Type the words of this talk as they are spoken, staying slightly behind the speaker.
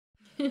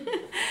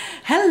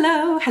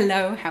Hello,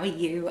 how are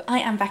you? I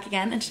am back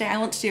again, and today I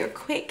want to do a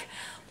quick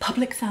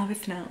public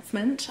service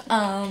announcement,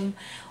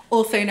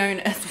 also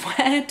known as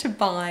where to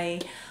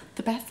buy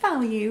the best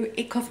value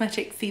in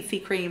cosmetic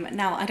CC cream.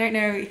 Now, I don't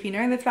know if you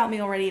know this about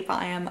me already,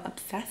 but I am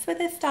obsessed with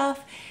this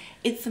stuff.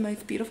 It's the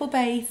most beautiful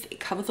base.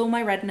 It covers all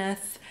my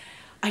redness.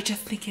 I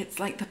just think it's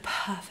like the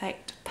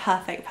perfect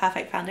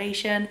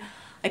foundation.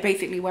 I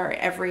basically wear it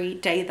every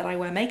day that I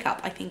wear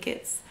makeup. I think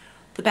it's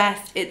the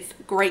best. It's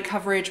great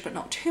coverage, but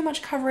not too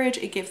much coverage.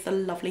 It gives a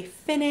lovely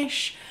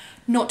finish,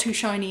 not too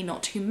shiny,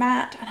 not too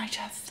matte, and I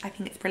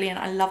think it's brilliant.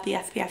 I love the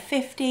SPF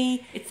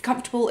 50. It's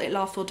comfortable, it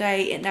lasts all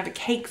day, it never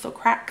cakes or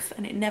cracks,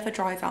 and it never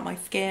dries out my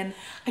skin.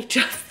 I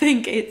just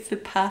think it's the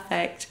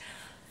perfect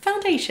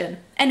foundation.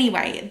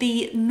 Anyway,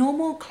 the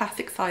normal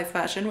classic size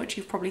version, which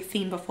you've probably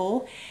seen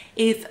before,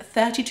 is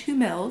 32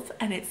 mils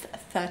and it's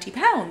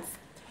 £30.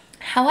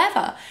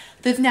 However,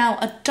 there's now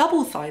a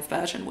double size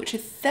version, which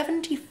is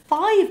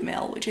 75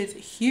 mil, which is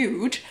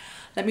huge.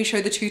 Let me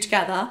show the two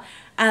together.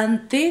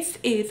 And this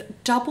is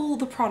double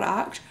the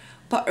product,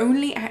 but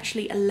only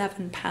actually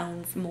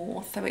 £11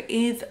 more. So it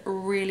is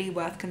really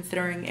worth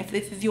considering. If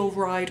this is your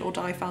ride or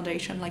die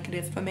foundation like it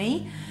is for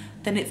me,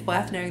 then it's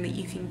worth knowing that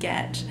you can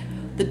get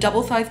the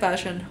double size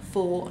version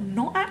for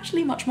not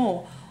actually much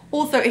more.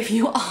 Also, if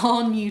you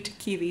are new to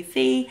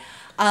QVC,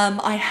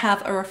 I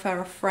have a refer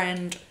a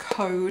friend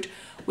code,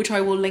 which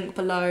I will link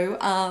below,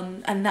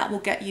 and that will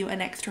get you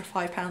an extra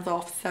 £5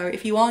 off. So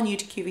if you are new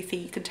to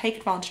QVC, you can take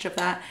advantage of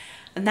that,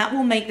 and that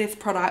will make this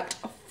product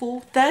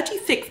for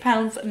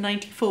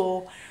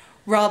 £36.94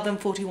 rather than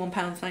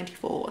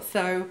 £41.94.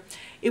 So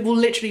it will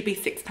literally be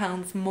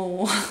 £6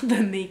 more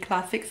than the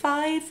classic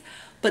size,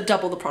 but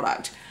double the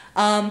product.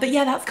 But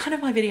yeah, that's kind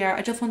of my video.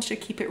 I just wanted to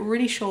keep it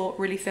really short,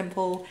 really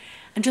simple,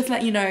 and just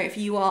let you know, if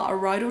you are a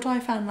ride or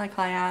die fan like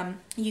I am,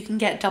 you can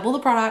get double the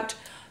product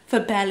for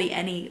barely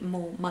any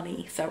more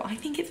money. So I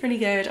think it's really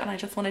good, and I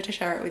just wanted to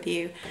share it with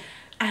you,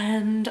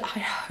 and I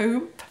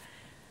hope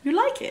you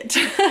like it.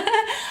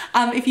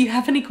 If you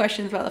have any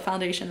questions about the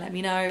foundation, let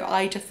me know.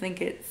 I just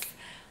think it's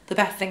the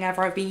best thing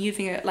ever. I've been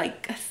using it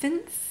like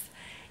since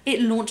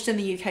it launched in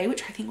the UK,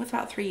 which I think was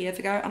about 3 years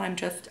ago, and I'm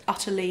just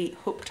utterly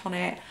hooked on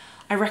it.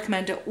 I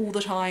recommend it all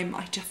the time.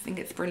 I just think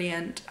it's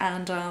brilliant,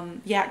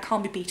 and yeah, it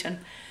can't be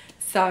beaten.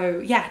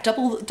 So yeah,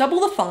 double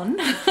the fun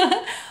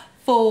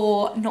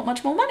for not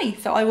much more money.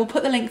 So I will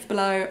put the links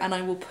below, and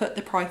I will put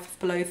the prices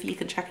below so you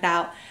can check it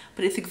out.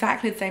 But it's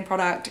exactly the same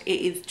product.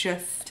 It is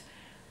just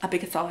a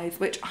bigger size,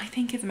 which I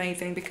think is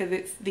amazing because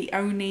it's the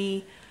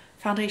only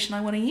foundation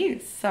I want to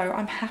use. So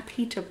I'm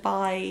happy to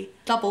buy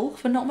double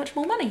for not much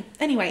more money.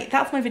 Anyway,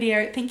 that's my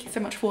video. Thank you so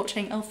much for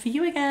watching. I'll see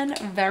you again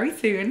very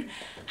soon.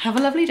 Have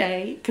a lovely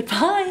day.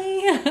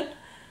 Goodbye.